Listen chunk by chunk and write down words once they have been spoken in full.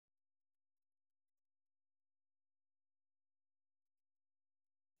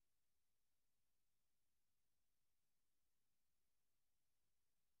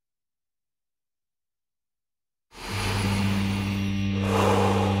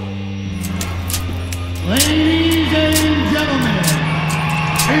Ladies and gentlemen,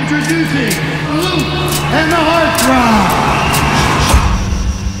 introducing Luke and the Heartthrob.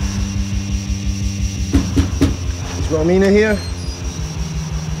 Is Romina here?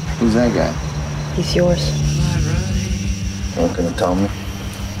 Who's that guy? He's yours. You're not gonna tell me?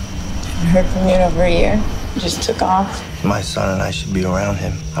 Haven't heard from you in over a year. You just took off. My son and I should be around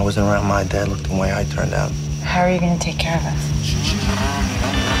him. I wasn't around my dad. Look the way I turned out. How are you going to take care of us?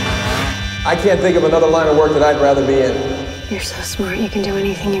 I can't think of another line of work that I'd rather be in. You're so smart. You can do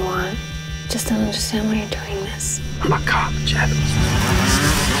anything you want. Just don't understand why you're doing this. I'm a cop, Jet.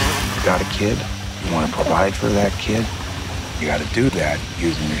 You got a kid? You want to provide for that kid? You got to do that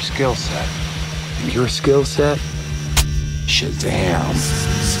using your skill set. And your skill set? Shazam.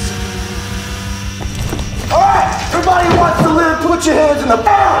 All right! Everybody wants to live, put your hands in the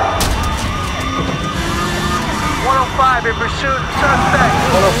air! 105 in pursuit of suspect.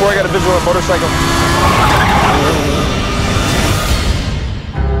 104, I got a visual on a motorcycle.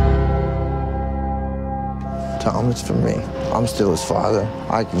 Tell him it's for me. I'm still his father.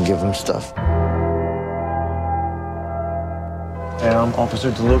 I can give him stuff. Hey, I'm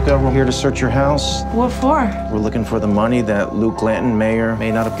Officer DeLuca. We're here to search your house. What for? We're looking for the money that Luke Lanton may or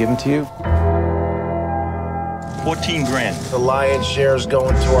may not have given to you. 14 grand. The lion's share is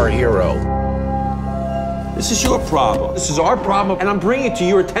going to our hero. This is your problem. This is our problem, and I'm bringing it to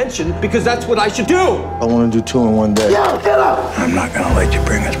your attention because that's what I should do. I want to do two in one day. Yo, get up! I'm not going to let you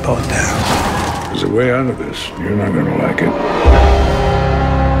bring us both down. There's a way out of this. You're not gonna like it.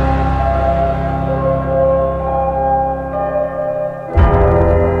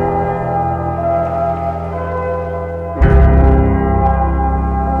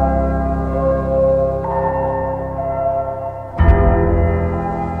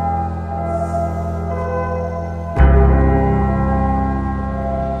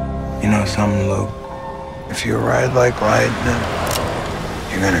 You know something, Luke? If you ride like lightning,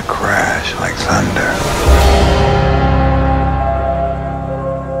 you're gonna crash like thunder.